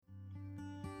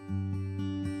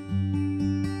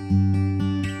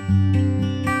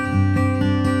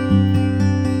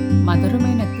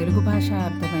భాష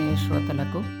అర్థమయ్యే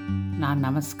శ్రోతలకు నా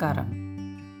నమస్కారం.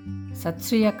 సత్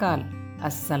శ్రీ అకాల్,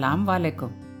 అస్సలాం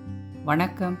వాలేకుం,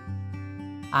 vanakkam,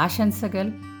 ఆశంసగల్,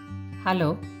 hello.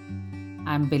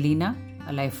 I'm Belina,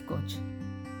 a life coach.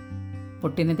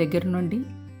 పుట్టిన దగ్గర నుండి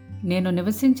నేను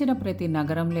నివసించిన ప్రతి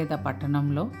నగరం లేదా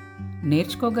పట్టణంలో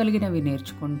నేర్చుకోగలిగినవి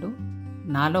నేర్చుకుంటూ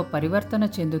నాలో పరివర్తన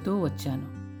చెందుతూ వచ్చాను.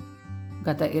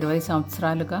 గత 20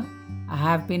 సంవత్సరాలుగా I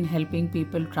have been helping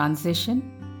people transition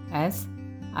as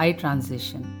I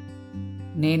transition.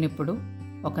 నేనిప్పుడు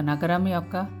ఒక నగరం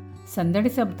యొక్క సందడి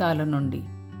శబ్దాల నుండి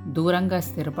దూరంగా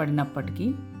స్థిరపడినప్పటికీ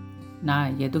నా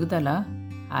ఎదుగుదల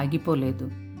ఆగిపోలేదు.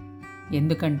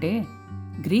 ఎందుకంటే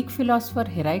గ్రీక్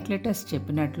ఫిలాసఫర్ హెరాక్లిటస్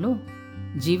చెప్పినట్లు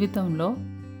జీవితంలో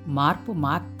మార్పు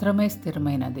మాత్రమే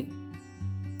స్థిరమైనది.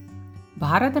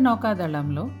 భారత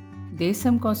నౌకాదళంలో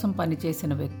దేశం కోసం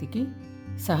పనిచేసిన వ్యక్తికి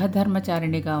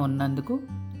సహధర్మచారిణిగా ఉన్నందుకు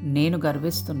నేను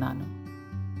గర్విస్తున్నాను.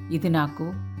 ఇది నాకు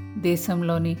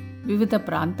దేశంలోని వివిధ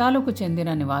ప్రాంతాలకు చెందిన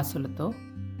నివాసులతో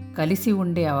కలిసి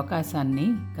ఉండే అవకాశాన్ని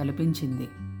కల్పించింది.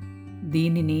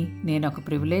 దీనిని నేను ఒక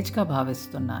ప్రివిలేజ్గా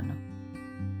భావిస్తున్నాను.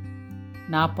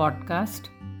 నా పాడ్కాస్ట్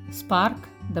స్పార్క్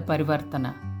ద పరివర్తన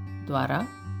ద్వారా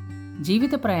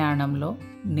జీవిత ప్రయాణంలో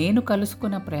నేను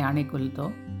కలుసుకున్న ప్రయాణికులతో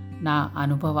నా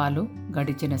అనుభవాలు,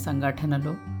 గడిచిన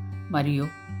సంఘటనలు మరియు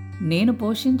నేను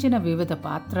పోషించిన వివిధ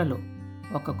పాత్రలు,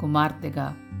 ఒక కుమార్తెగా,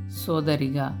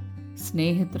 సోదరిగా,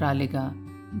 స్నేహితురాలిగా,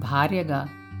 భార్యగా,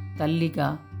 తల్లిగా,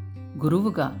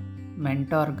 గురువుగా,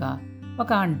 మెంటార్గా,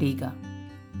 ఒక ఆంటీగా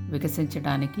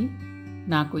వికసించడానికి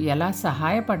నాకు ఎలా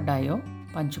సహాయపడ్డాయో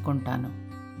పంచుకుంటాను.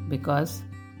 Because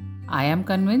I am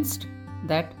convinced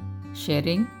that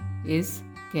sharing is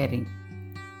caring.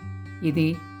 ఇది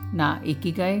నా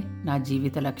ఇకిగై, నా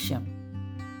జీవిత లక్ష్యం.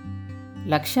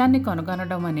 లక్ష్యాన్ని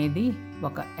కనుగొనడం అనేది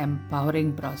ఒక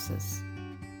ఎంపవరింగ్ ప్రాసెస్.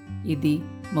 ఇది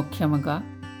ముఖ్యముగా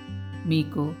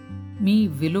మీకు మీ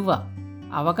విలువ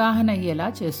అవగాహన అయ్యేలా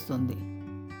చేస్తుంది.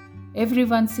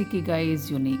 Everyone's ikigai is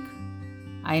unique.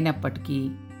 అయినప్పటికీ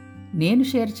నేను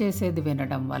షేర్ చేసేది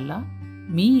వినడం వల్ల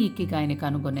మీ ఇకిగైని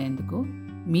కనుగొనేందుకు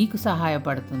మీకు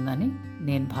సహాయపడుతుందని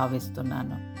నేను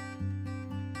భావిస్తున్నాను.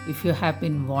 If you have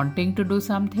been wanting to do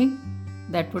something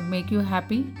that would make you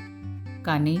happy,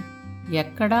 కానీ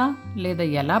ఎక్కడా లేదా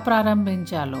ఎలా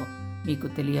ప్రారంభించాలో మీకు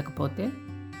తెలియకపోతే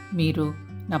మీరు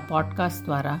నా పాడ్కాస్ట్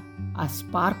ద్వారా ఆ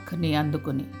స్పార్క్ని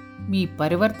అందుకుని మీ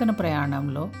పరివర్తన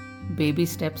ప్రయాణంలో బేబీ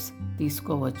స్టెప్స్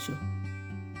తీసుకోవచ్చు.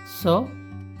 సో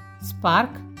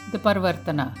స్పార్క్ ది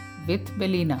పరివర్తన with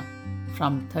బెలీనా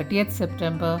from 30th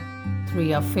September through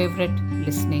your favorite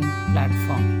listening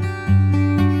platform.